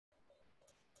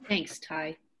Thanks,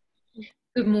 Ty.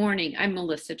 Good morning. I'm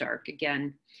Melissa Dark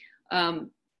again.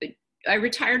 I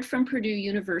retired from Purdue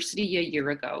University a year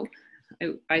ago.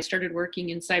 I started working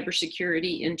in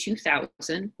cybersecurity in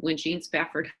 2000 when Gene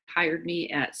Spafford hired me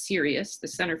at CERIAS, the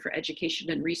Center for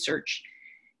Education and Research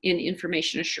in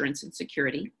Information Assurance and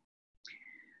Security.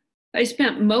 I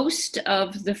spent most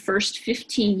of the first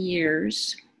 15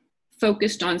 years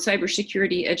focused on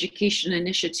cybersecurity education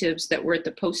initiatives that were at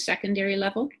the post-secondary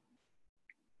level.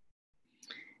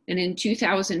 And in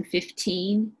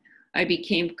 2015, I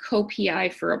became co-PI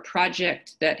for a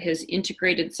project that has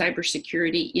integrated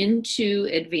cybersecurity into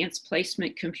advanced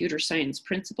placement computer science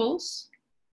principles.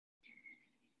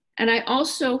 And I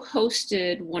also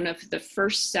hosted one of the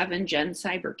first 7 Gen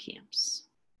Cyber camps.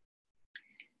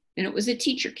 And it was a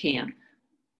teacher camp.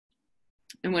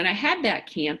 And when I had that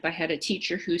camp, I had a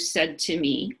teacher who said to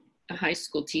me, a high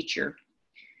school teacher,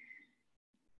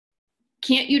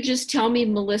 "Can't you just tell me,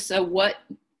 Melissa, what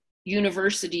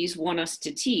universities want us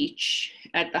to teach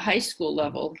at the high school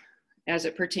level as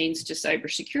it pertains to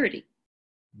cybersecurity?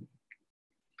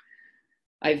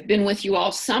 I've been with you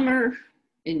all summer,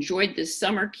 enjoyed this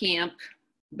summer camp,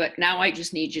 but now I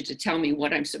just need you to tell me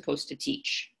what I'm supposed to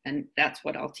teach, and that's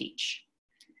what I'll teach."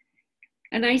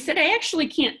 And I said, I actually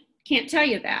can't tell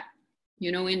you that.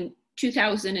 You know, in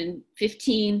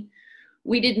 2015,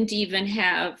 we didn't even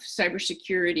have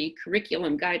cybersecurity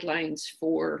curriculum guidelines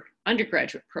for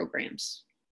undergraduate programs.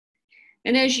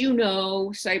 And as you know,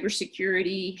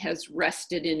 cybersecurity has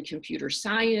rested in computer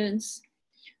science.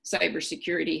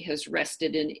 Cybersecurity has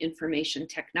rested in information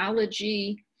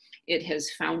technology. It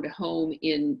has found a home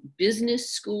in business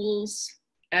schools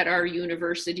at our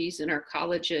universities and our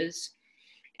colleges.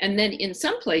 And then in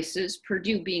some places,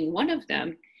 Purdue being one of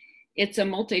them, it's a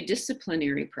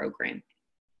multidisciplinary program.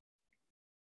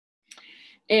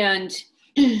 And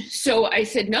so I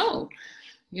said, no,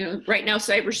 you know, right now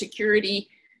cybersecurity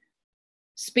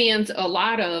spans a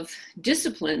lot of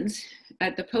disciplines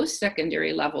at the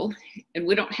post-secondary level, and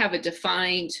we don't have a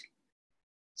defined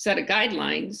set of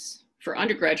guidelines for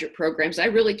undergraduate programs. I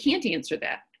really can't answer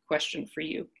that question for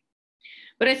you,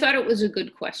 but I thought it was a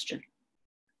good question.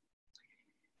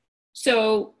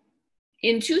 So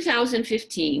in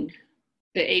 2015,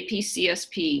 the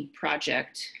AP-CSP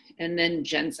project and then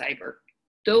Gen Cyber,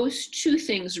 those two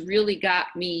things really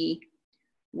got me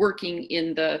working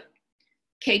in the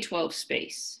K-12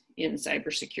 space in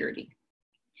cybersecurity.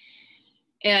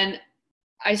 And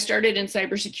I started in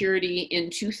cybersecurity in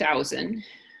 2000.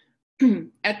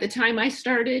 At the time I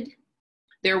started,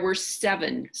 there were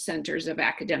 7 centers of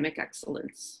academic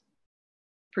excellence.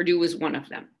 Purdue was one of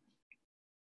them.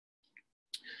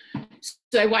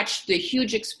 So I watched the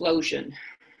huge explosion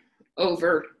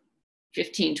over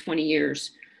 15, 20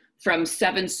 years from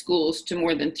 7 schools to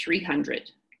more than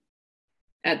 300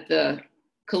 at the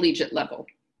collegiate level.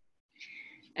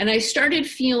 And I started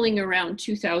feeling around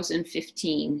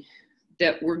 2015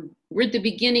 that we're at the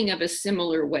beginning of a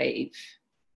similar wave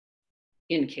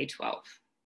in K-12.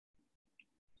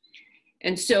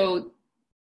 And so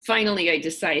finally I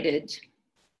decided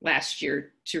last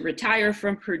year to retire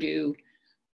from Purdue.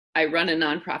 I run a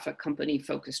nonprofit company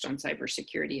focused on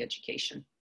cybersecurity education.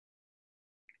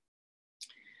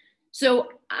 So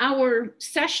our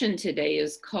session today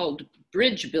is called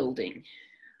Bridge Building.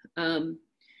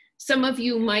 Some of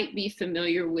you might be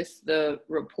familiar with the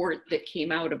report that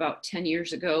came out about 10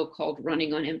 years ago called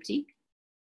Running on Empty.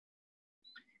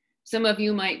 Some of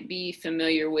you might be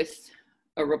familiar with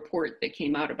a report that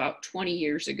came out about 20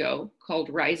 years ago called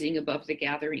Rising Above the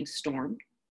Gathering Storm.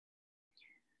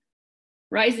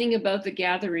 Rising Above the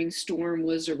Gathering Storm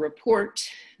was a report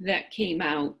that came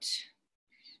out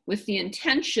with the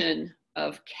intention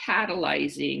of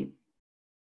catalyzing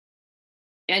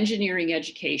engineering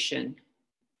education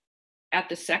at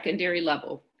the secondary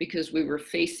level because we were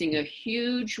facing a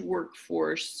huge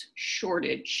workforce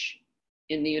shortage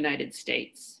in the United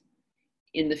States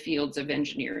in the fields of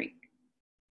engineering.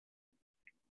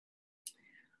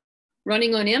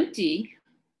 Running on Empty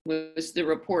was the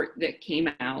report that came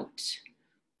out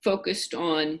focused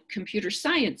on computer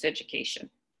science education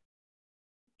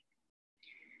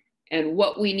and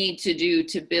what we need to do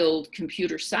to build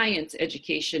computer science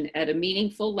education at a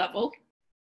meaningful level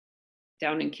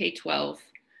down in K-12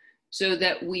 so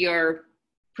that we are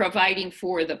providing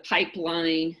for the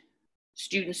pipeline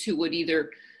students who would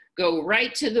either go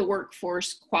right to the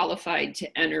workforce qualified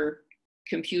to enter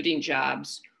computing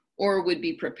jobs or would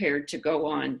be prepared to go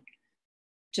on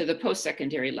to the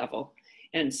post-secondary level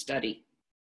and study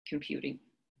computing.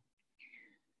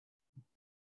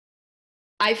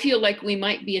 I feel like we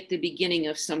might be at the beginning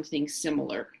of something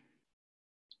similar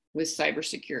with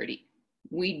cybersecurity.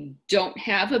 We don't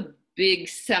have a big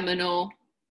seminal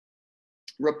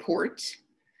report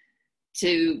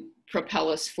to propel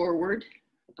us forward.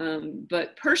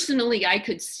 But personally, I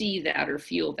could see that or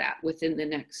feel that within the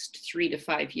next 3 to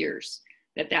 5 years,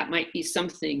 that might be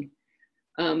something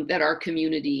that our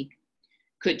community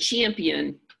could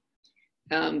champion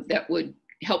that would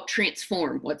help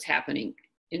transform what's happening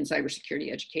in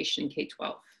cybersecurity education in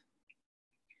K-12.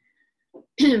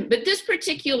 But this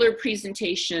particular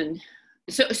presentation,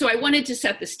 so I wanted to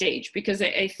set the stage because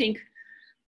I think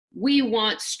we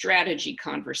want strategy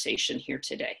conversation here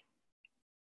today.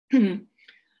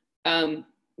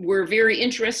 We're very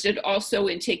interested also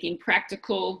in taking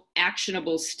practical,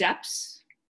 actionable steps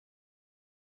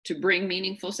to bring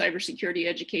meaningful cybersecurity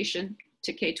education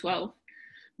to K-12.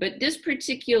 But this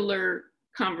particular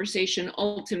conversation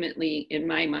ultimately, in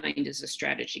my mind, is a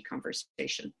strategy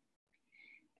conversation.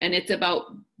 And it's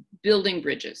about building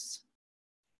bridges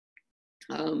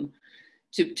to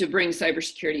bring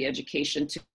cybersecurity education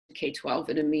to K-12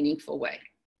 in a meaningful way.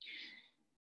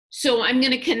 So I'm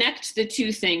going to connect the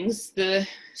two things, the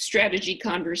strategy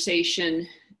conversation,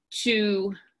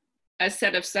 to a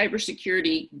set of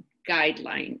cybersecurity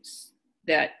guidelines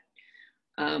that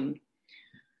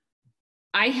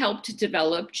I helped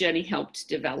develop, Jenny helped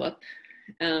develop,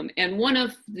 and one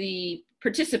of the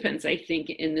participants, I think,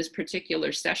 in this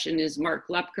particular session is Mark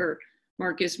Lepker.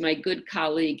 Mark is my good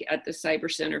colleague at the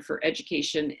Cyber Center for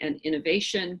Education and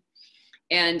Innovation,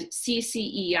 and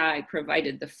CCEI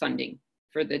provided the funding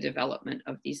for the development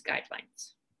of these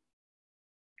guidelines.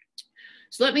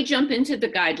 So let me jump into the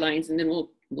guidelines and then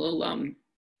we'll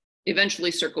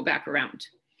eventually circle back around.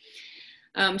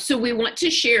 So we want to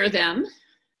share them.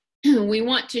 We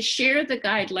want to share the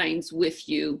guidelines with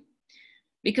you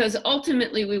because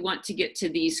ultimately we want to get to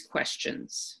these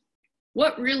questions.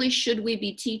 What really should we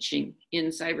be teaching in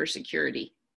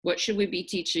cybersecurity? What should we be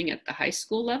teaching at the high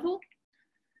school level?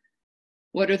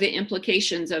 What are the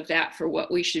implications of that for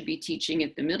what we should be teaching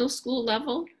at the middle school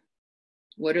level?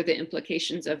 What are the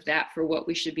implications of that for what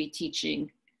we should be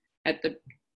teaching at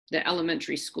the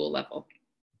elementary school level?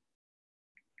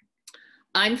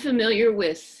 I'm familiar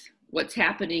with what's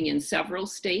happening in several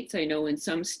states. I know in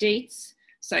some states,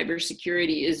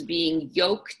 cybersecurity is being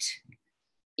yoked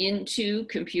into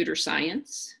computer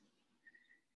science.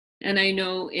 And I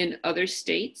know in other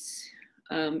states,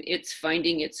 it's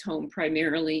finding its home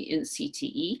primarily in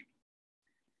CTE.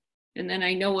 And then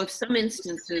I know of some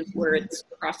instances where it's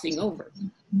crossing over.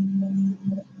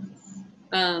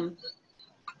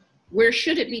 Where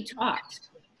should it be taught?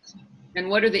 And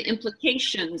what are the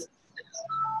implications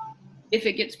if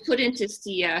it gets put into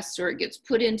CS or it gets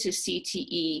put into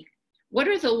CTE? What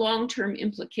are the long-term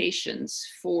implications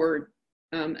for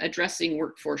addressing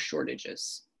workforce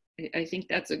shortages? I think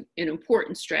that's an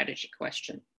important strategy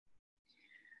question.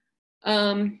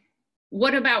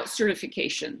 What about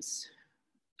certifications?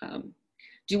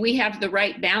 Do we have the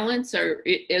right balance, or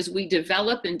as we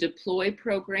develop and deploy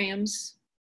programs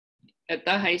at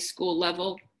the high school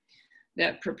level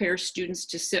that prepare students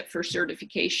to sit for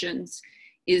certifications,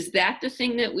 is that the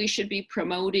thing that we should be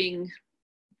promoting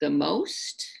the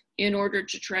most in order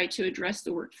to try to address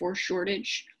the workforce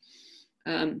shortage?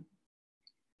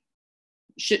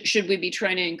 Should we be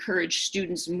trying to encourage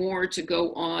students more to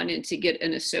go on and to get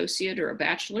an associate or a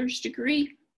bachelor's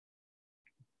degree?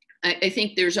 I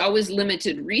think there's always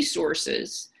limited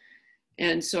resources.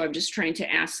 And so I'm just trying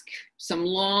to ask some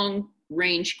long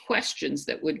range questions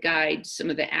that would guide some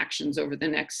of the actions over the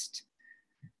next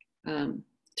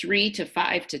 3 to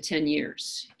 5 to 10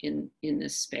 years in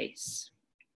this space.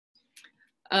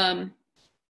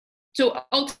 So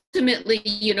ultimately,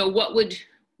 you know, what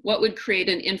would create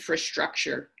an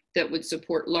infrastructure that would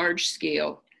support large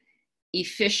scale,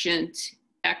 efficient,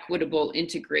 equitable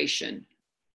integration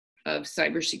of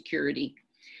cybersecurity?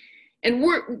 And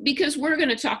because we're going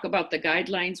to talk about the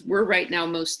guidelines, we're right now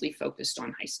mostly focused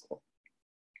on high school.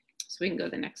 So we can go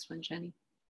to the next one, Jenny.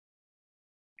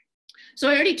 So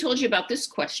I already told you about this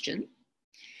question.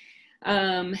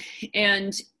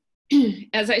 And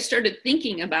as I started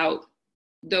thinking about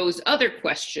those other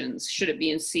questions, should it be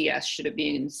in CS? Should it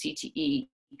be in CTE?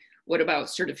 What about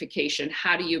certification?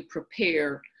 How do you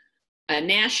prepare a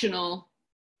national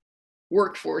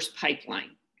workforce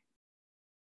pipeline?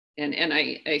 And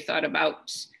I thought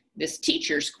about this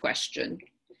teacher's question.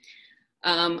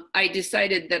 I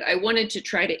decided that I wanted to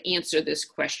try to answer this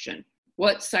question.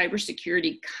 What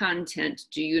cybersecurity content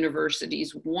do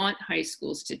universities want high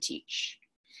schools to teach?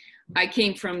 I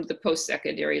came from the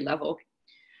post-secondary level,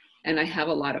 and I have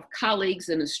a lot of colleagues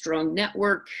and a strong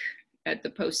network at the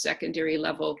post-secondary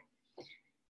level.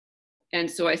 And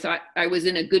so I thought I was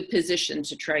in a good position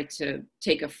to try to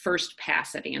take a first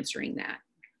pass at answering that.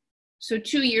 So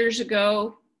 2 years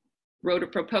ago, wrote a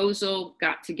proposal,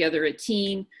 got together a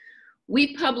team.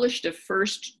 We published a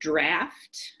first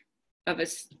draft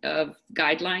of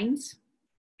guidelines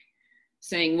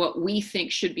saying what we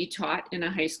think should be taught in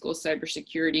a high school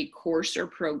cybersecurity course or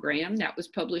program. That was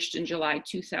published in July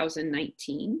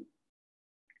 2019.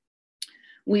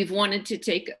 We've wanted to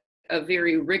take a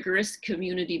very rigorous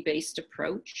community-based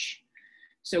approach.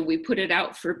 So we put it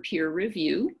out for peer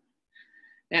review.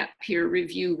 That peer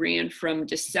review ran from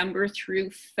December through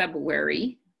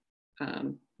February,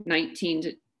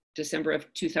 December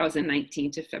of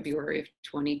 2019 to February of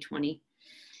 2020.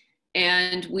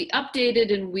 And we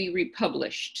updated and we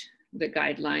republished the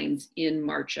guidelines in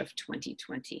March of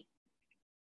 2020.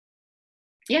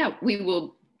 Yeah, we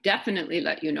will definitely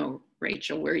let you know,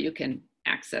 Rachel, where you can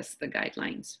access the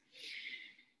guidelines.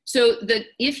 So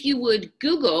if you would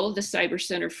Google the Cyber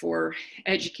Center for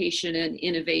Education and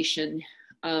Innovation,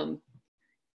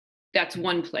 that's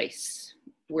one place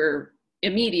where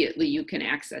immediately you can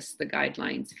access the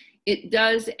guidelines. It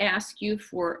does ask you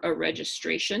for a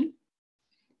registration,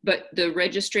 but the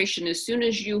registration, as soon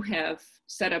as you have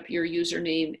set up your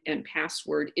username and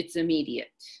password, it's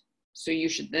immediate. So you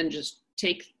should then just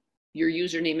take your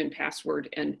username and password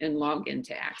and log in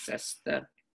to access the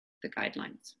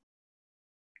guidelines.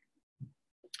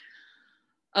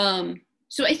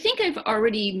 So I think I've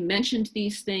already mentioned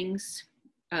these things.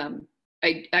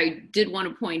 I did want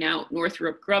to point out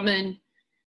Northrop Grumman,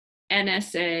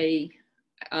 NSA,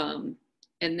 and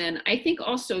then I think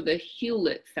also the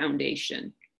Hewlett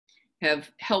Foundation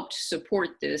have helped support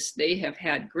this. They have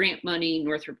had grant money.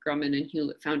 Northrop Grumman and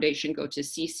Hewlett Foundation go to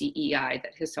CCEI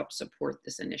that has helped support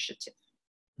this initiative.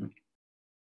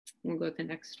 We'll go to the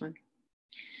next one.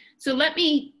 So let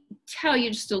me tell you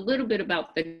just a little bit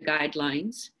about the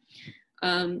guidelines.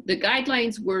 The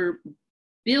guidelines were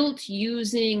built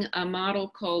using a model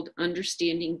called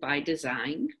Understanding by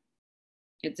Design.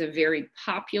 It's a very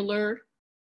popular,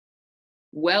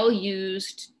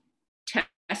 well-used,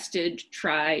 tested,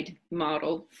 tried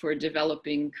model for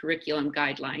developing curriculum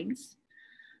guidelines,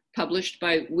 published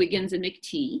by Wiggins and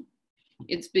McTee.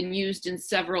 It's been used in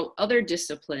several other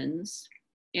disciplines,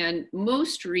 and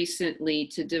most recently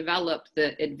to develop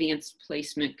the Advanced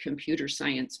Placement Computer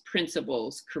Science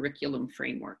Principles curriculum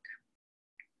framework.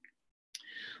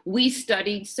 We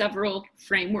studied several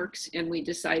frameworks and we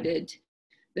decided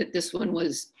that this one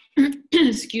was,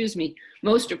 excuse me,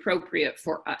 most appropriate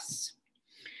for us.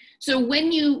 So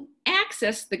when you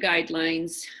access the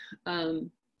guidelines,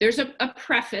 there's a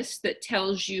preface that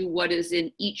tells you what is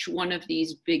in each one of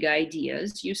these big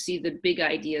ideas. You see the big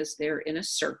ideas there in a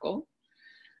circle.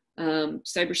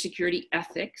 Cybersecurity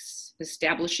ethics,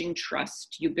 establishing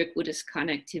trust, ubiquitous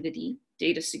connectivity,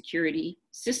 data security,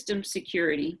 system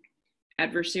security,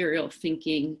 adversarial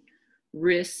thinking,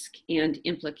 risk, and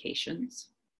implications.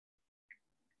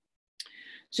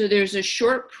 So there's a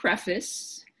short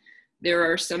preface. There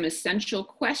are some essential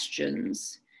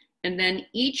questions, and then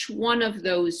each one of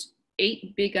those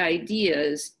 8 big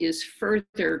ideas is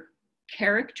further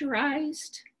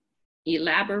characterized,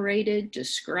 elaborated,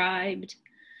 described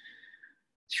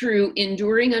through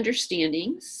enduring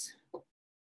understandings.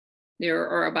 There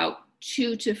are about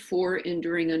 2 to 4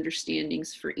 enduring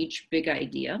understandings for each big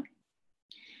idea.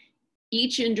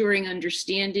 Each enduring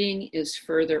understanding is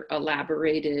further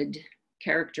elaborated,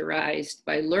 characterized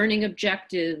by learning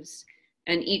objectives,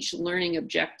 and each learning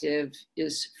objective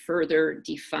is further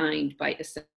defined by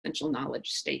essential knowledge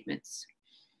statements.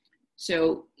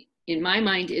 So in my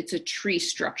mind, it's a tree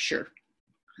structure.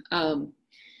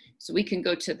 So we can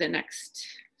go to the next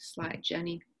slide,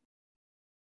 Jenny.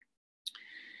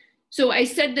 So I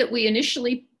said that we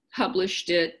initially published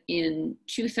it in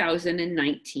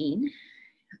 2019.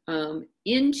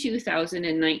 In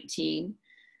 2019,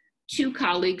 2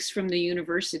 colleagues from the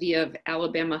University of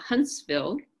Alabama,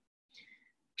 Huntsville,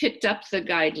 picked up the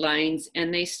guidelines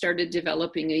and they started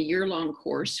developing a year-long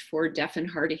course for deaf and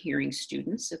hard of hearing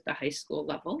students at the high school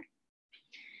level.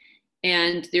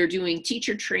 And they're doing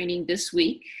teacher training this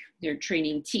week. They're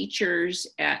training teachers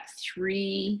at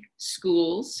 3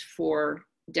 schools for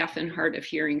deaf and hard of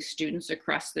hearing students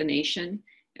across the nation.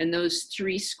 And those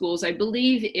 3 schools, I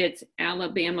believe it's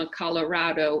Alabama,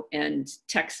 Colorado, and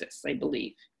Texas, I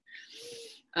believe,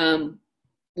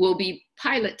 will be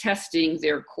pilot testing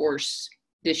their course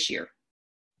this year.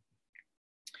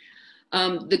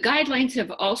 The guidelines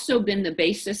have also been the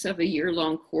basis of a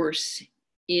year-long course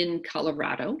in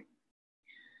Colorado.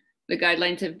 The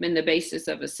guidelines have been the basis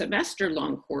of a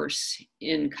semester-long course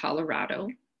in Colorado.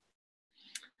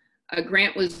 A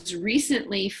grant was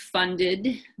recently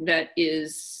funded that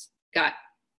got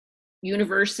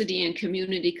university and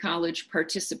community college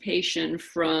participation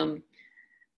from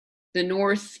the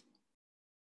Northeast,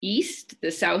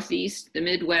 the Southeast, the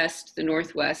Midwest, the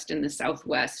Northwest, and the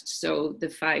Southwest, so the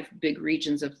 5 big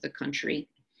regions of the country.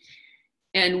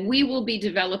 And we will be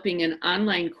developing an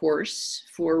online course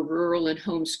for rural and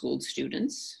homeschooled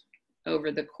students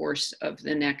over the course of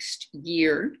the next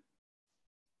year.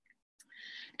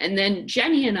 And then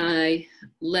Jenny and I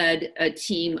led a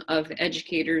team of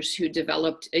educators who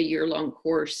developed a year-long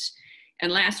course.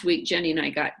 And last week, Jenny and I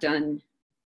got done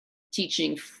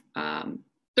teaching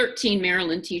 13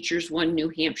 Maryland teachers, 1 New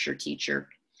Hampshire teacher,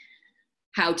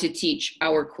 how to teach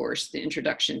our course, the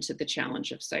Introduction to the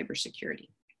Challenge of Cybersecurity.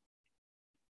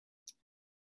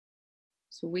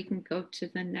 So we can go to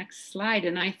the next slide,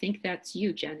 and I think that's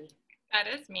you, Jenny. That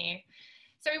is me.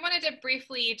 So we wanted to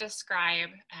briefly describe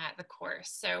the course.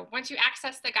 So once you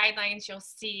access the guidelines, you'll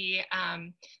see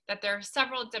that there are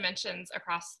several dimensions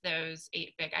across those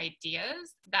 8 big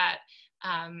ideas that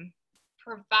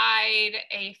provide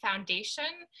a foundation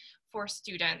for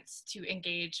students to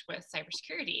engage with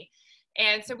cybersecurity.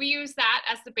 And so we use that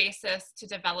as the basis to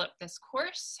develop this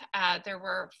course. There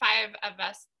were 5 of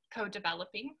us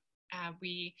co-developing.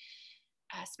 We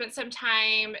spent some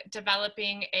time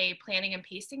developing a planning and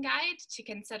pacing guide to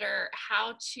consider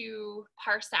how to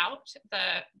parse out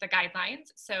the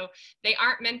guidelines. So they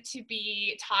aren't meant to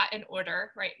be taught in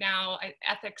order. Right now,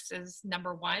 ethics is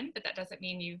 #1, but that doesn't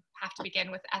mean you have to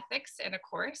begin with ethics in a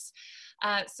course.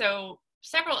 So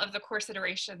several of the course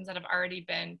iterations that have already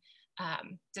been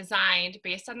designed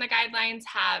based on the guidelines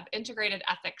have integrated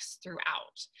ethics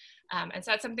throughout. And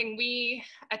so that's something we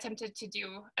attempted to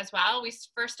do as well. We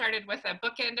first started with a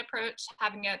bookend approach,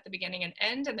 having it at the beginning and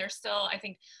end, and there's still, I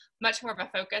think, much more of a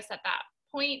focus at that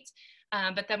point.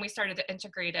 But then we started to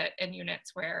integrate it in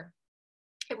units where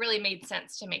it really made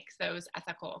sense to make those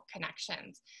ethical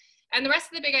connections. And the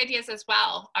rest of the big ideas as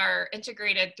well are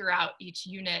integrated throughout each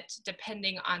unit,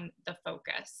 depending on the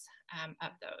focus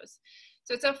of those.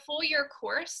 So it's a full year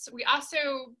course. We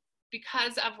also,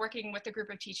 because of working with the group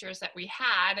of teachers that we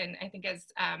had, and I think is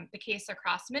the case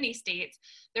across many states,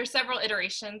 there's several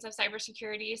iterations of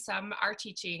cybersecurity. Some are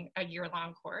teaching a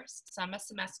year-long course, some a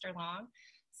semester long,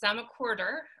 some a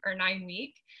quarter or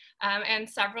 9-week, and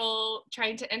several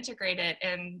trying to integrate it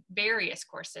in various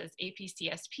courses,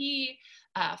 APCSP,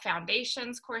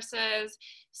 foundations courses.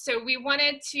 So we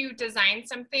wanted to design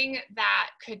something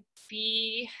that could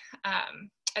be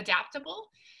adaptable.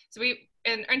 So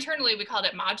internally we called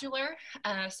it modular.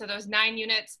 So those 9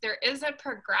 units, there is a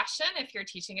progression if you're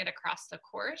teaching it across the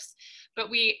course, but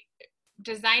we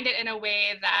designed it in a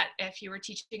way that if you were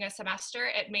teaching a semester,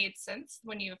 it made sense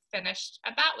when you finished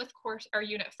about with course or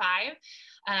unit 5.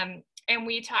 And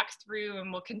we talked through,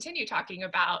 and we'll continue talking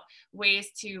about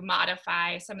ways to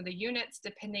modify some of the units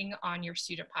depending on your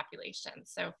student population.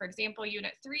 So for example,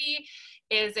 unit 3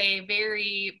 is a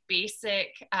very basic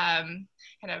kind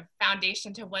of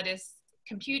foundation to what is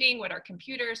computing, what are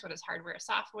computers, what is hardware,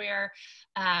 software.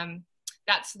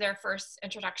 That's their first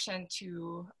introduction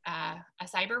to a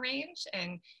cyber range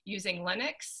and using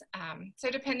Linux. So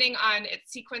depending on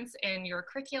its sequence in your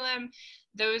curriculum,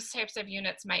 those types of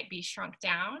units might be shrunk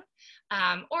down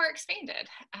or expanded.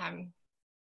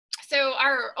 So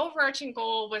our overarching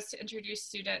goal was to introduce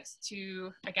students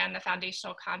to, again, the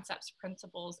foundational concepts,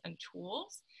 principles, and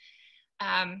tools.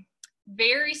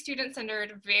 Very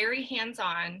student-centered, very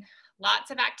hands-on,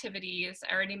 lots of activities.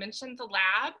 I already mentioned the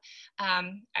lab.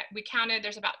 We counted,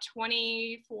 there's about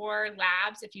 24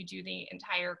 labs if you do the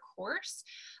entire course,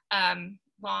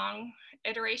 long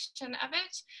iteration of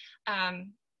it.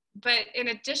 But in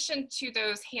addition to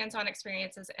those hands-on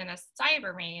experiences in a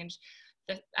cyber range,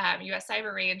 the US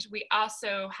Cyber Range, we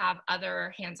also have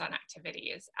other hands-on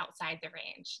activities outside the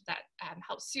range that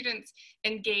help students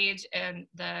engage in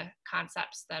the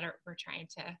concepts that we're trying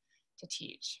to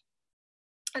teach.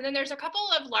 And then there's a couple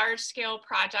of large-scale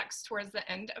projects towards the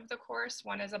end of the course.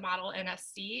 One is a model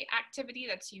NSC activity,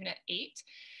 that's unit 8.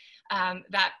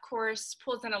 That course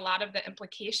pulls in a lot of the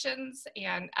implications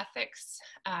and ethics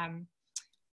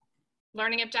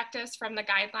learning objectives from the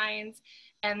guidelines,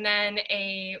 and then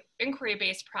a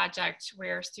inquiry-based project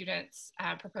where students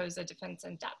propose a defense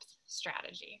in depth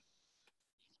strategy.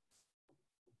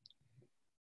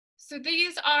 So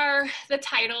these are the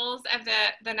titles of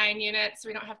the 9 units.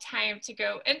 We don't have time to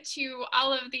go into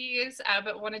all of these,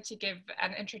 but wanted to give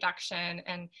an introduction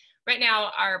and right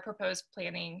now, our proposed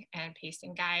planning and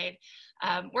pacing guide,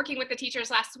 working with the teachers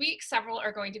last week, several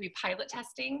are going to be pilot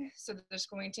testing. So there's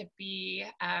going to be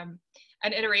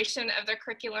an iteration of the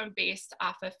curriculum based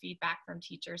off of feedback from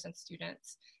teachers and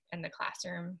students in the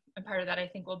classroom. And part of that, I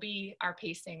think, will be our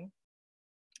pacing.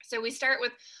 So we start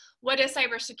with, what is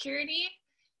cybersecurity?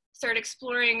 Start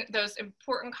exploring those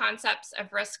important concepts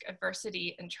of risk,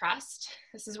 adversity, and trust.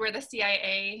 This is where the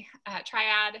CIA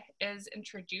triad is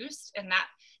introduced, and that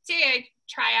CIA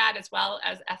triad, as well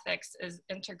as ethics, is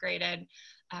integrated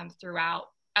throughout,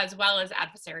 as well as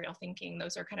adversarial thinking.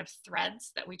 Those are kind of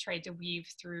threads that we tried to weave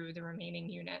through the remaining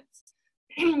units.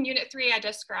 Unit 3 I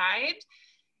described.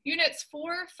 Units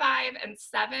 4, 5, and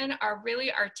 7 are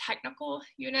really our technical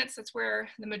units. That's where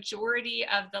the majority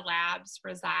of the labs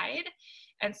reside,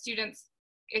 and students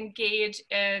engage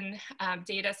in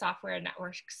data, software, and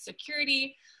network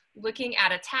security, looking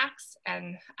at attacks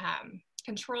and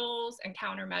controls and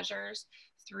countermeasures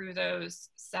through those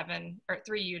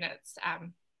 3 units.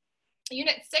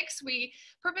 Unit 6, we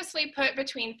purposely put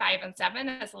between 5 and 7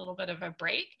 as a little bit of a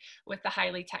break with the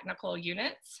highly technical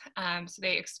units. So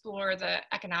they explore the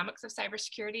economics of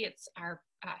cybersecurity. It's our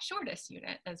shortest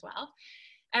unit as well.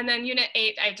 And then Unit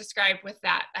 8, I described with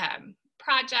that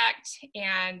project,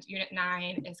 and Unit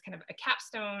 9 is kind of a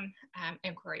capstone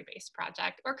inquiry-based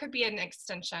project, or could be an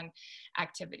extension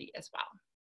activity as well.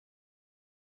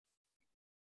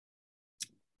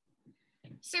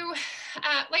 So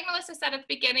like Melissa said at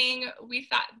the beginning, we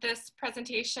thought this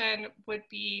presentation would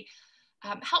be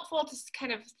helpful to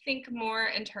kind of think more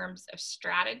in terms of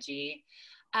strategy.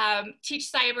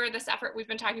 Teach Cyber, this effort we've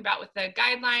been talking about with the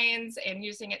guidelines and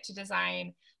using it to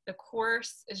design the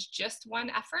course, is just one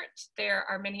effort. There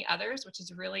are many others, which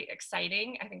is really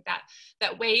exciting. I think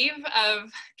that wave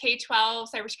of K-12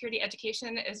 cybersecurity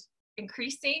education is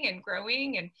increasing and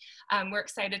growing, and we're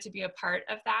excited to be a part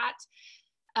of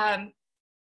that.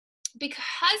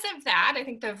 Because of that, I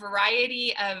think the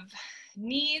variety of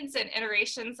needs and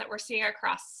iterations that we're seeing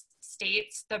across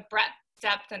states, the breadth,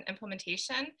 depth, and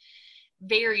implementation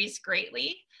varies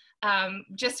greatly.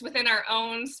 Just within our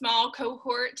own small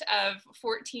cohort of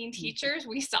 14 teachers,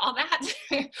 we saw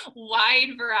that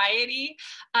wide variety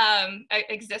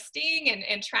existing,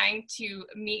 and trying to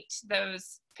meet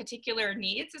those particular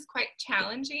needs is quite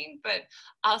challenging, but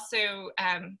also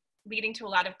leading to a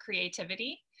lot of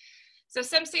creativity. So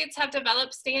some states have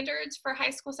developed standards for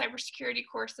high school cybersecurity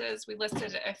courses. We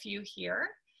listed a few here.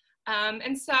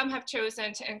 And some have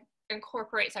chosen to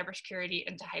incorporate cybersecurity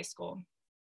into high school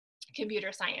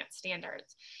computer science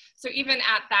standards. So even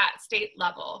at that state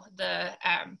level, the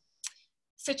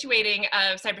situating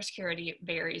of cybersecurity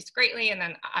varies greatly, and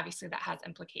then obviously that has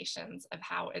implications of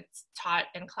how it's taught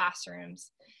in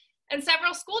classrooms. And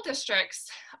several school districts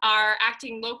are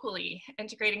acting locally,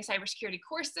 integrating cybersecurity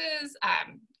courses,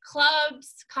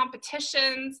 clubs,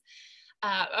 competitions,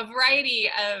 a variety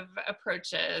of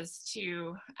approaches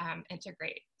to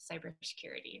integrate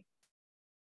cybersecurity.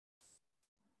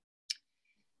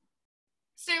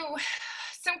 So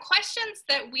some questions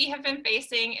that we have been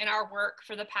facing in our work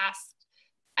for the past,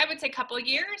 I would say, couple of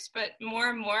years, but more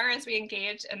and more as we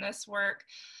engage in this work,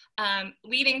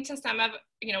 leading to some of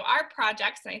our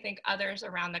projects, and I think others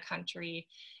around the country,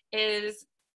 is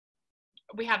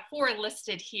we have 4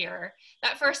 listed here.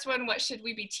 That first one, what should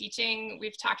we be teaching,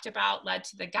 we've talked about, led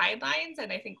to the guidelines,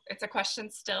 and I think it's a question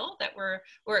still that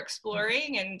we're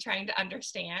exploring and trying to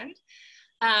understand.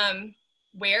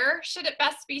 Where should it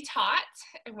best be taught?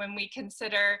 And when we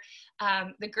consider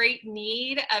the great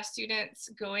need of students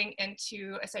going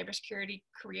into a cybersecurity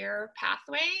career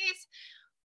pathways,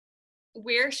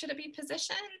 where should it be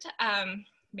positioned?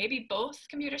 Maybe both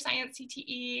computer science,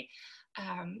 CTE.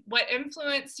 What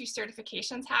influence do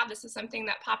certifications have? This is something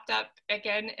that popped up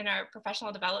again in our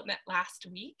professional development last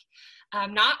week.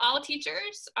 Not all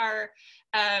teachers are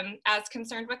as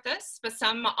concerned with this, but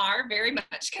some are very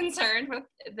much concerned with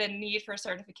the need for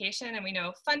certification. And we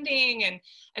know funding and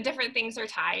different things are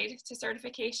tied to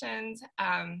certifications.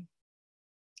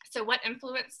 So what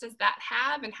influence does that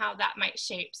have, and how that might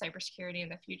shape cybersecurity in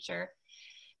the future?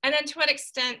 And then to what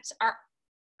extent are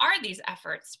these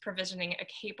efforts provisioning a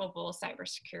capable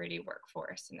cybersecurity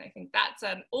workforce? And I think that's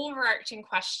an overarching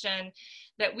question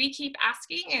that we keep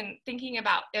asking and thinking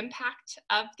about impact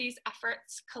of these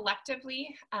efforts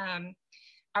collectively.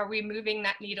 Are we moving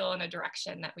that needle in a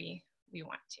direction that we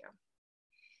want to?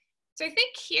 So I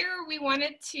think here we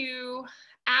wanted to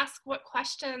ask what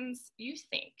questions you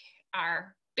think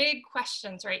are big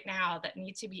questions right now that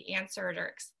need to be answered,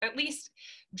 or at least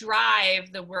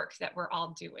drive the work that we're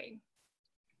all doing.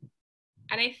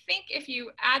 And I think if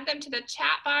you add them to the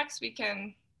chat box, we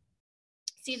can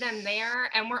see them there.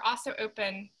 And we're also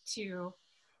open to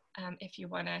if you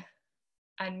want to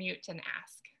unmute and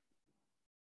ask.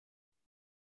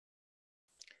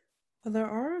 Well, there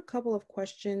are a couple of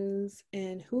questions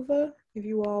in Whova, if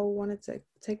you all wanted to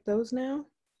take those now.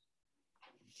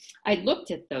 I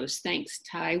looked at those, thanks,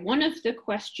 Ty. One of the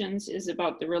questions is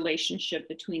about the relationship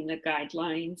between the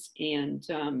guidelines and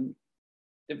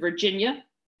the Virginia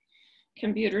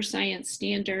computer science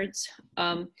standards.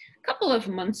 A couple of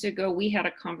months ago, we had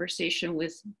a conversation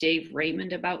with Dave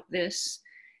Raymond about this,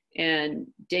 and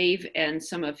Dave and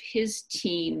some of his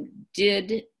team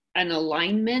did an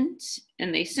alignment,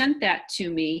 and they sent that to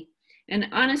me. And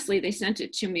honestly, they sent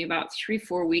it to me about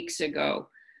 3-4 weeks ago.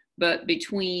 But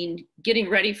between getting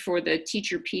ready for the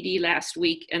teacher PD last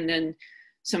week and then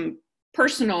some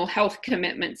personal health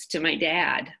commitments to my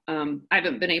dad, I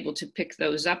haven't been able to pick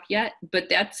those up yet. But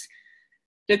that's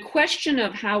the question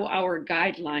of how our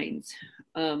guidelines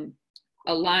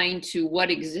align to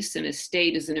what exists in a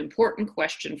state is an important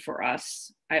question for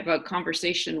us. I have a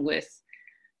conversation with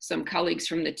some colleagues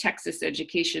from the Texas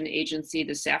Education Agency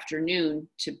this afternoon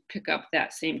to pick up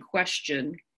that same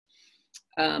question.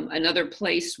 Another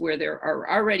place where there are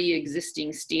already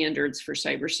existing standards for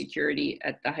cybersecurity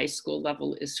at the high school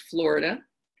level is Florida.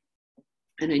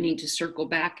 And I need to circle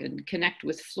back and connect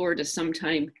with Florida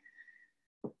sometime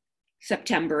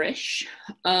September-ish.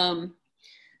 And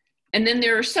then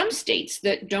there are some states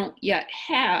that don't yet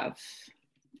have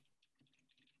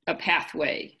a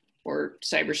pathway or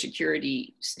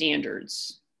cybersecurity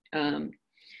standards.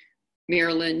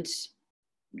 Maryland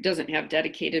doesn't have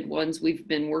dedicated ones. We've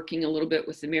been working a little bit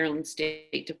with the Maryland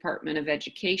State Department of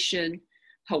Education.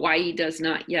 Hawaii does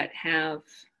not yet have,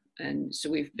 and so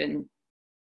we've been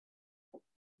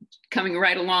coming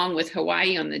right along with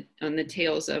Hawaii on the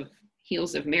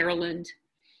heels of Maryland.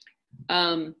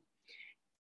 And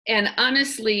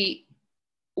honestly,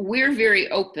 we're very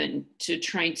open to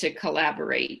trying to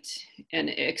collaborate and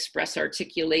express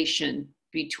articulation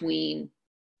between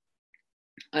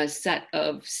a set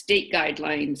of state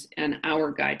guidelines and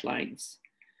our guidelines.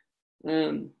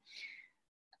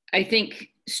 I think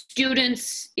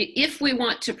students, if we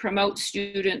want to promote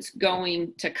students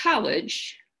going to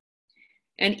college,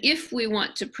 and if we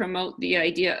want to promote the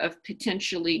idea of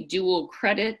potentially dual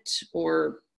credit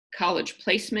or college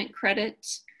placement credit,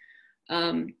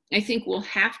 I think we'll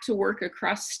have to work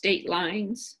across state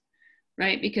lines,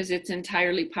 right? Because it's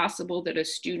entirely possible that a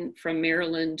student from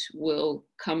Maryland will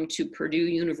come to Purdue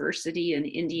University in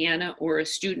Indiana, or a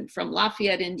student from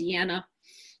Lafayette, Indiana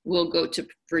will go to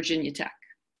Virginia Tech.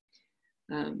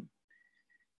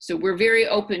 So we're very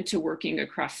open to working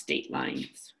across state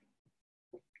lines.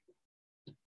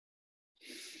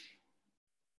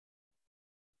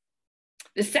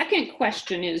 The second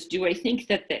question is, do I think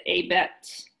that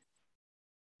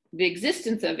the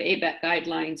existence of ABET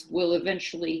guidelines will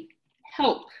eventually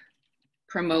help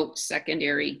promote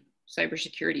secondary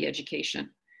cybersecurity education?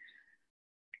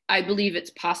 I believe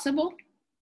it's possible.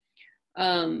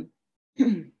 But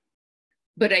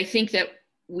I think that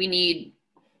we need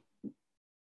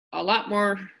a lot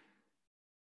more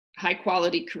high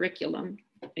quality curriculum.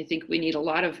 I think we need a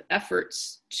lot of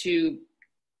efforts to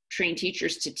train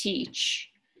teachers to teach,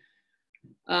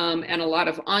 and a lot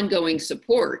of ongoing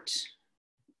support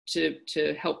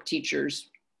to help teachers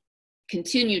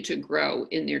continue to grow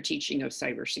in their teaching of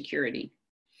cybersecurity.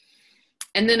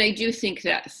 And then I do think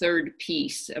that third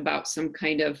piece about some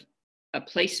kind of a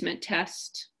placement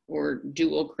test or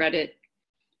dual credit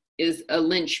is a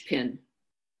linchpin.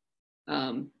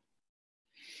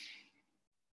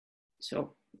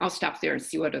 So I'll stop there and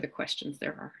see what other questions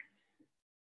there are.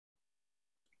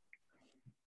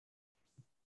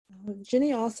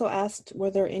 Jenny also asked,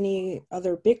 were there any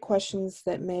other big questions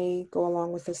that may go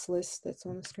along with this list that's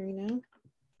on the screen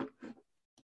now?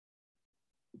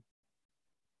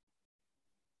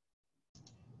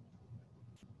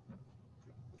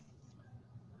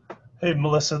 Hey,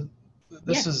 Melissa,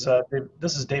 this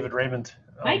Yes. is David Raymond.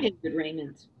 Hi, David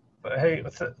Raymond. Hey,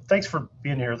 thanks for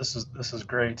being here. This is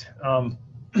great.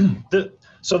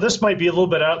 So this might be a little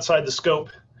bit outside the scope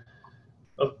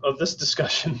of this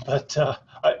discussion, but a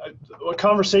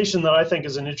conversation that I think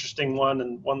is an interesting one,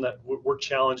 and one that we're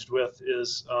challenged with,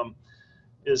 is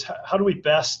how do we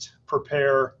best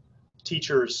prepare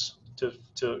teachers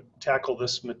to tackle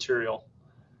this material?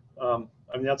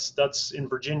 I mean, that's in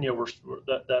Virginia.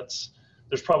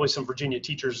 There's probably some Virginia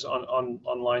teachers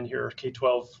online here,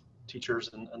 K-12 teachers,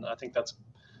 and I think that's a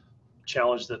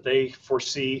challenge that they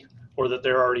foresee or that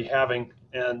they're already having.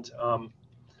 And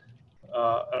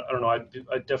I don't know.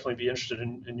 I'd definitely be interested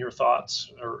in your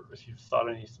thoughts, or if you've thought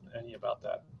any about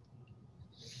that.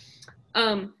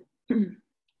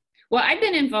 Well, I've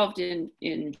been involved in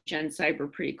Gen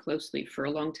Cyber pretty closely for a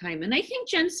long time. And I think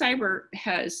Gen Cyber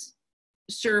has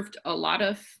served a lot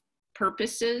of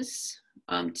purposes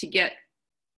to get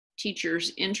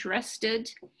teachers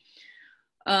interested.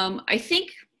 I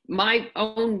think my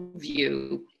own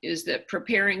view is that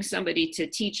preparing somebody to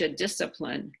teach a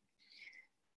discipline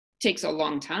takes a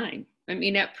long time. I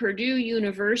mean, at Purdue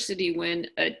University, when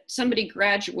somebody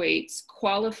graduates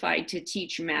qualified to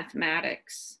teach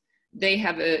mathematics, they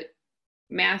have a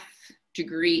math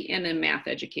degree and a math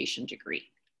education degree.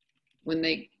 When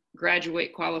they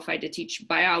graduate qualified to teach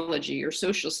biology or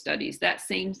social studies, that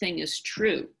same thing is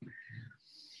true.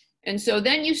 And so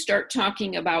then you start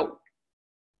talking about,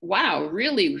 wow,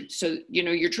 really? So, you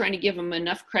know, you're trying to give them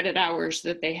enough credit hours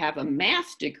that they have a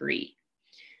math degree.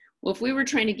 Well, if we were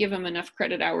trying to give them enough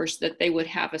credit hours that they would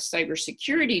have a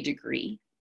cybersecurity degree,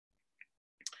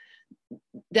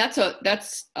 that's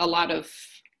a lot of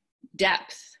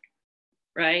depth,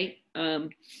 right?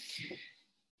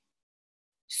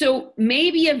 So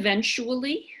maybe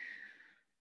eventually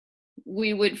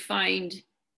we would find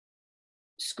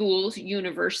schools,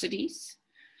 universities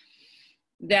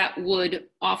that would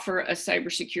offer a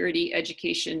cybersecurity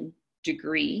education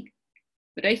degree.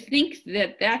 But I think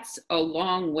that that's a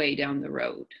long way down the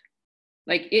road.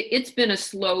 Like it's been a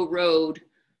slow road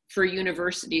for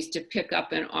universities to pick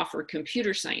up and offer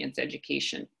computer science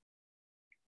education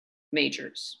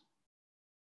majors.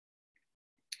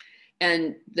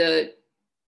 And the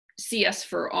CS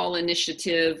for All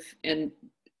initiative and,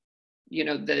 you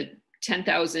know, the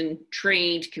 10,000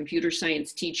 trained computer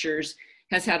science teachers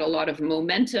has had a lot of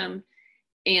momentum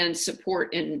and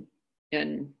support and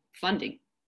funding.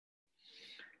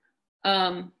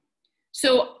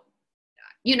 So,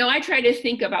 you know, I try to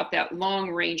think about that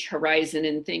long range horizon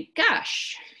and think,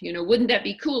 gosh, you know, wouldn't that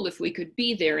be cool if we could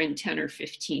be there in 10 or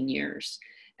 15 years?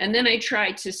 And then I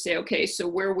try to say, okay, so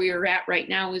where we are at right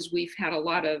now is we've had a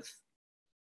lot of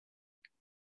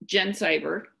Gen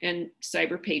Cyber and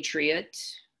Cyber Patriot,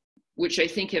 which I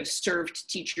think have served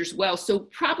teachers well. So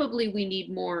probably we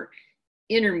need more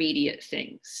intermediate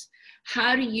things.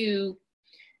 How do you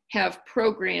have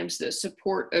programs that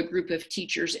support a group of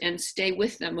teachers and stay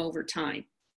with them over time?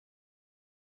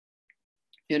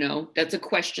 You know, that's a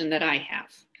question that I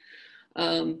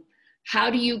have.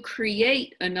 How do you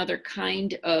create another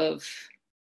kind of,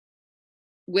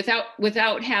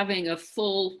 without having a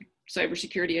full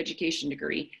cybersecurity education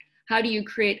degree, how do you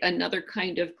create another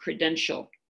kind of credential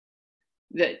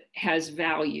that has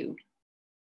value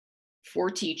for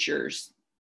teachers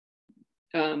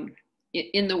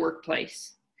in the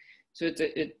workplace? So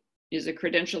it is a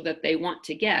credential that they want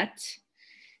to get.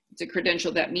 It's a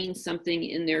credential that means something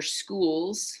in their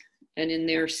schools and in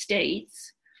their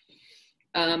states.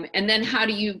 And then how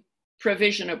do you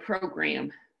provision a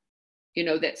program, you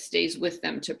know, that stays with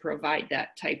them to provide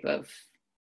that type of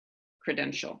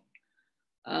credential?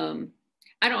 I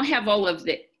don't have all of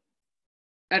the,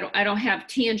 I don't have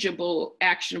tangible,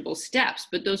 actionable steps,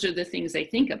 but those are the things I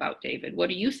think about, David. What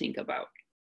do you think about?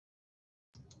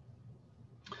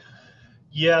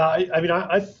 Yeah, I mean,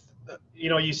 you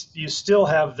know, you still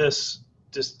have this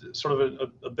just sort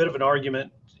of a bit of an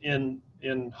argument in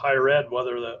higher ed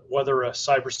whether a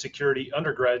cybersecurity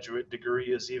undergraduate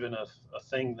degree is even a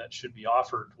thing that should be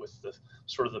offered with the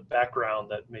sort of the background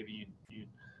that maybe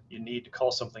you need to call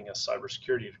something a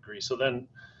cybersecurity degree. So then,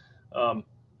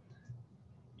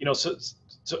 you know,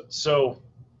 so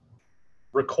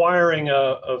requiring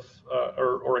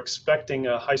or expecting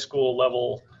a high school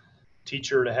level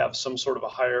teacher to have some sort of a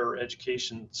higher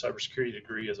education cybersecurity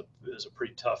degree is a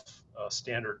pretty tough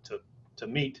standard to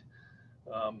meet.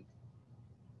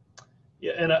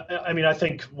 Yeah, and I mean, I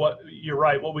think you're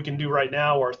right. What we can do right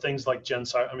now are things like Gen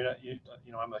Cyber. I mean, you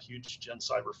know, I'm a huge Gen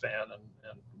Cyber fan and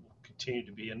will continue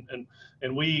to be.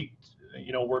 And we,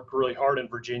 you know, work really hard in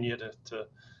Virginia to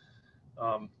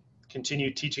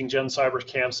continue teaching Gen Cyber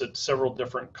camps at several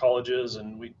different colleges,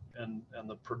 and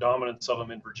the predominance of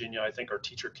them in Virginia, I think, are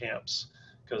teacher camps,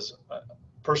 because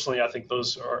personally, I think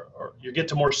those are you get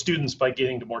to more students by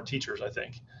getting to more teachers, I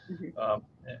think. Mm-hmm.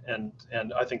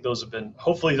 And I think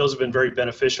hopefully those have been very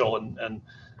beneficial. And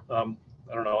I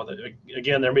don't know,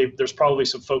 again, there's probably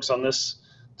some folks on this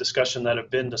discussion that have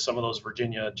been to some of those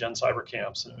Virginia Gen Cyber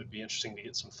camps, and it would be interesting to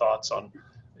get some thoughts on,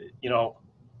 you know,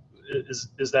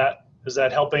 is that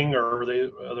helping, or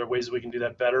are there ways we can do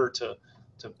that better to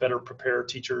better prepare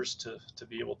teachers to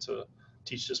be able to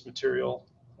teach this material?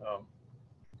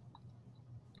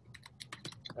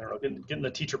 I don't know, getting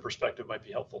the teacher perspective might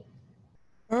be helpful.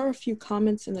 There are a few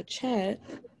comments in the chat.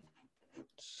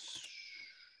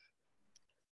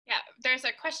 Yeah, there's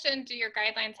a question, do your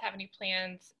guidelines have any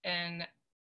plans in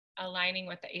aligning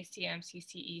with the ACM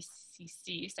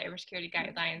CCECC cybersecurity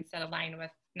guidelines that align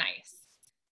with NICE.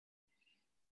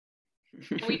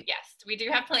 Yes, we do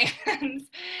have plans.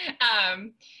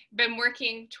 Been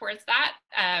working towards that.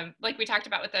 Like we talked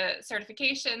about with the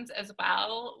certifications as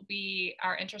well, we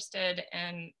are interested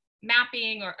in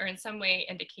mapping or in some way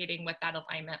indicating what that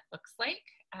alignment looks like.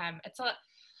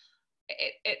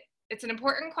 It's an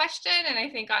important question, and I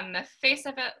think on the face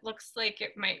of it looks like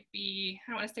it might be,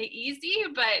 I don't want to say easy,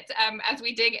 but as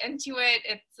we dig into it,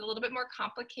 it's a little bit more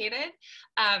complicated.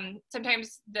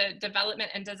 Sometimes the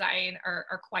development and design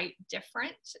are quite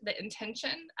different. The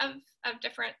intention of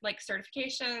different like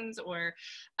certifications or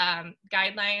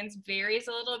guidelines varies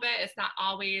a little bit. It's not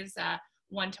always a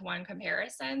one-to-one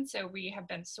comparison. So we have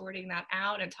been sorting that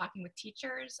out and talking with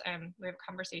teachers. We have a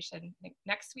conversation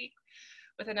next week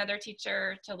with another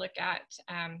teacher to look at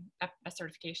a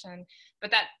certification,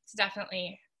 but that's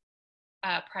definitely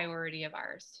a priority of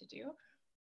ours to do.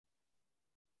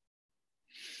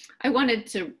 I wanted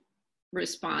to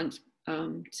respond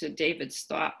to David's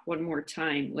thought one more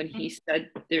time when he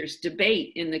said there's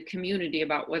debate in the community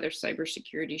about whether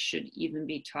cybersecurity should even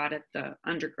be taught at the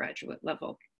undergraduate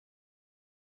level.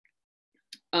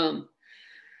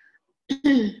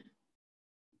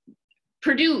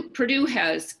 Purdue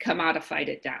has commodified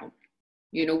it down.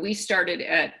 You know, we started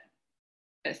at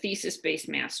a thesis-based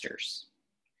master's.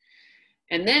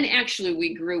 And then actually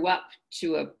we grew up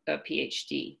to a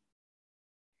PhD.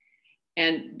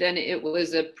 And then it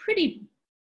was a pretty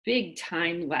big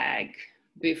time lag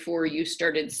before you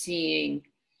started seeing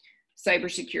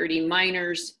cybersecurity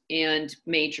minors and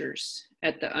majors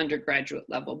at the undergraduate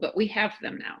level, but we have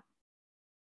them now.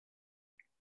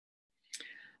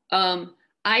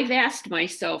 I've asked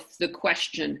myself the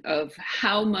question of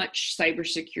how much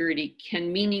cybersecurity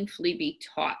can meaningfully be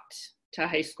taught to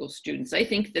high school students. I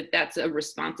think that that's a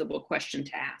responsible question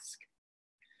to ask.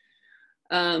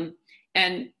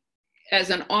 And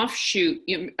as an offshoot,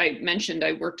 I mentioned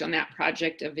I worked on that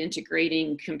project of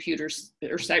integrating computers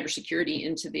or cybersecurity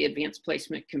into the advanced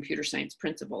placement computer science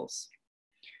principles.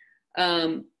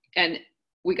 And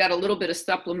we got a little bit of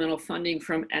supplemental funding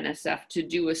from NSF to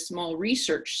do a small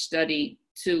research study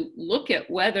to look at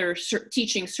whether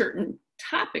teaching certain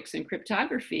topics in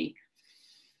cryptography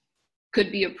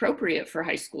could be appropriate for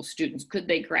high school students. Could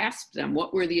they grasp them?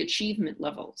 What were the achievement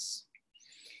levels?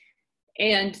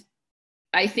 And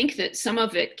I think that some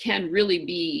of it can really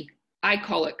be, I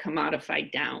call it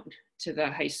commodified down to the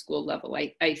high school level.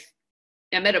 I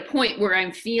am at a point where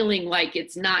I'm feeling like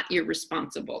it's not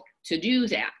irresponsible to do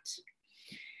that.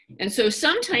 And so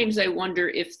sometimes I wonder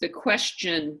if the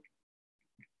question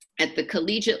at the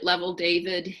collegiate level,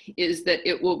 David, is that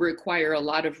it will require a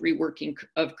lot of reworking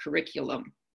of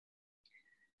curriculum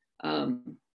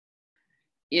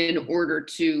in order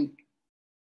to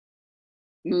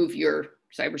move your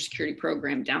cybersecurity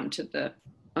program down to the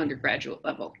undergraduate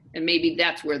level. And maybe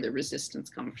that's where the resistance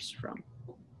comes from.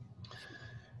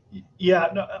 Yeah,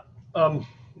 no,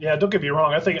 yeah, don't get me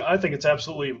wrong. I think it's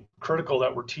absolutely critical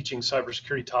that we're teaching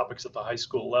cybersecurity topics at the high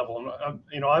school level.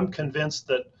 And I'm convinced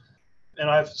that, and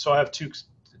I have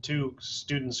two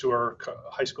students who are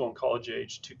high school and college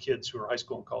age, two kids who are high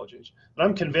school and college age. And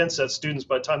I'm convinced that students,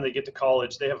 by the time they get to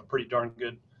college, they have a pretty darn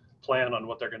good plan on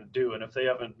what they're going to do. And if they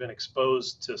haven't been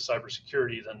exposed to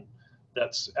cybersecurity, then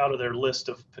that's out of their list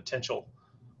of potential,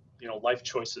 life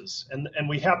choices. And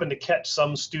we happen to catch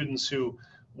some students who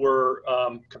were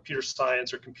computer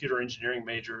science or computer engineering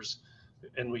majors,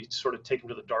 and we sort of take them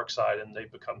to the dark side, and they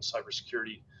become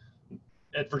cybersecurity.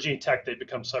 At Virginia Tech, they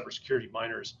become cybersecurity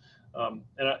minors. And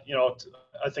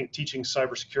I think teaching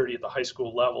cybersecurity at the high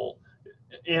school level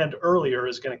and earlier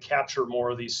is going to capture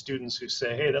more of these students who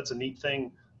say, hey, that's a neat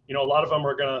thing. A lot of them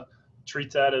are going to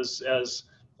treat that as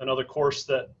another course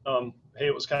that, hey,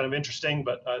 it was kind of interesting,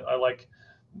 but I like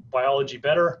biology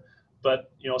better.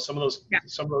 But some of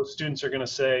those students are going to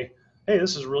say, hey,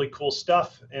 this is really cool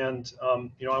stuff, and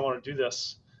I want to do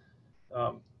this.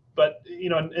 But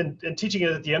and teaching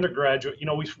it at the undergraduate,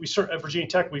 we certainly at Virginia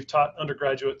Tech, we've taught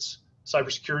undergraduates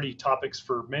cybersecurity topics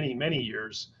for many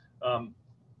years,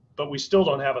 but we still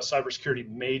don't have a cybersecurity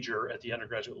major at the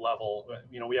undergraduate level.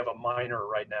 We have a minor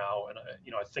right now, and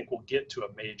I think we'll get to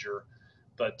a major,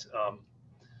 but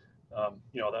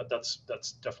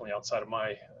that's definitely outside of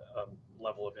my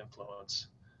level of influence.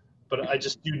 But I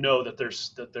just do know that there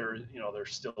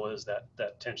still is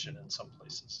that tension in some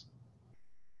places.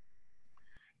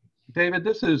 David,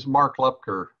 this is Mark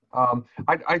Lepker.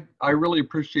 I really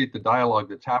appreciate the dialogue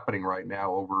that's happening right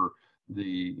now over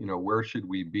the, where should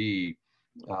we be?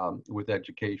 with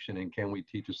education, and can we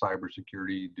teach a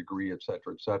cybersecurity degree, et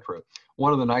cetera, et cetera.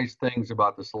 One of the nice things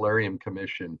about the Solarium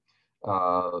Commission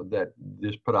that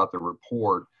just put out the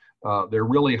report, they're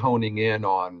really honing in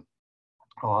on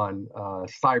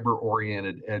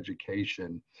cyber-oriented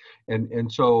education.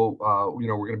 And so, you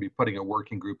know, we're going to be putting a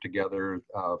working group together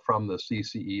from the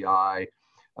CCEI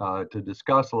to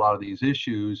discuss a lot of these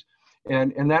issues.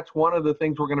 And that's one of the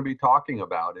things we're going to be talking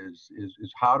about is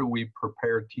how do we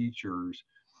prepare teachers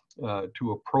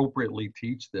to appropriately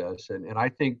teach this. And I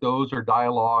think those are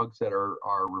dialogues that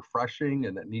are refreshing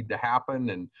and that need to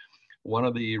happen. And one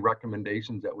of the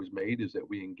recommendations that was made is that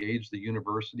we engage the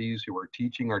universities who are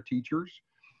teaching our teachers.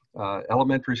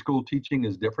 Elementary school teaching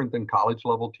is different than college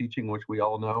level teaching, which we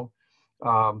all know.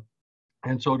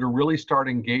 And so to really start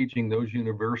engaging those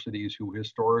universities who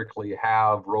historically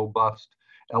have robust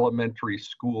elementary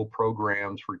school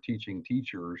programs for teaching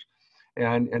teachers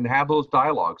and have those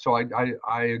dialogues. So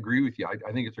I agree with you.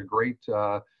 I think it's a great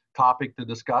topic to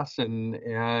discuss, and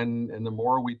the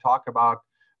more we talk about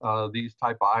these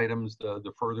type of items,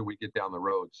 the further we get down the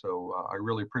road. So I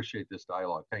really appreciate this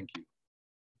dialogue. Thank you.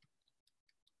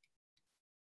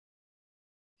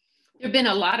 There have been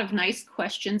a lot of nice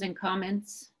questions and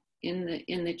comments in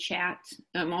the chat.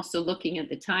 I'm also looking at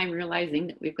the time, realizing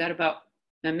that we've got about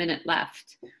a minute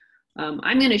left.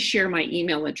 I'm going to share my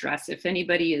email address. If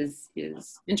anybody is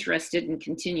interested in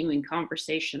continuing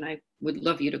conversation, I would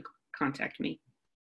love you to contact me.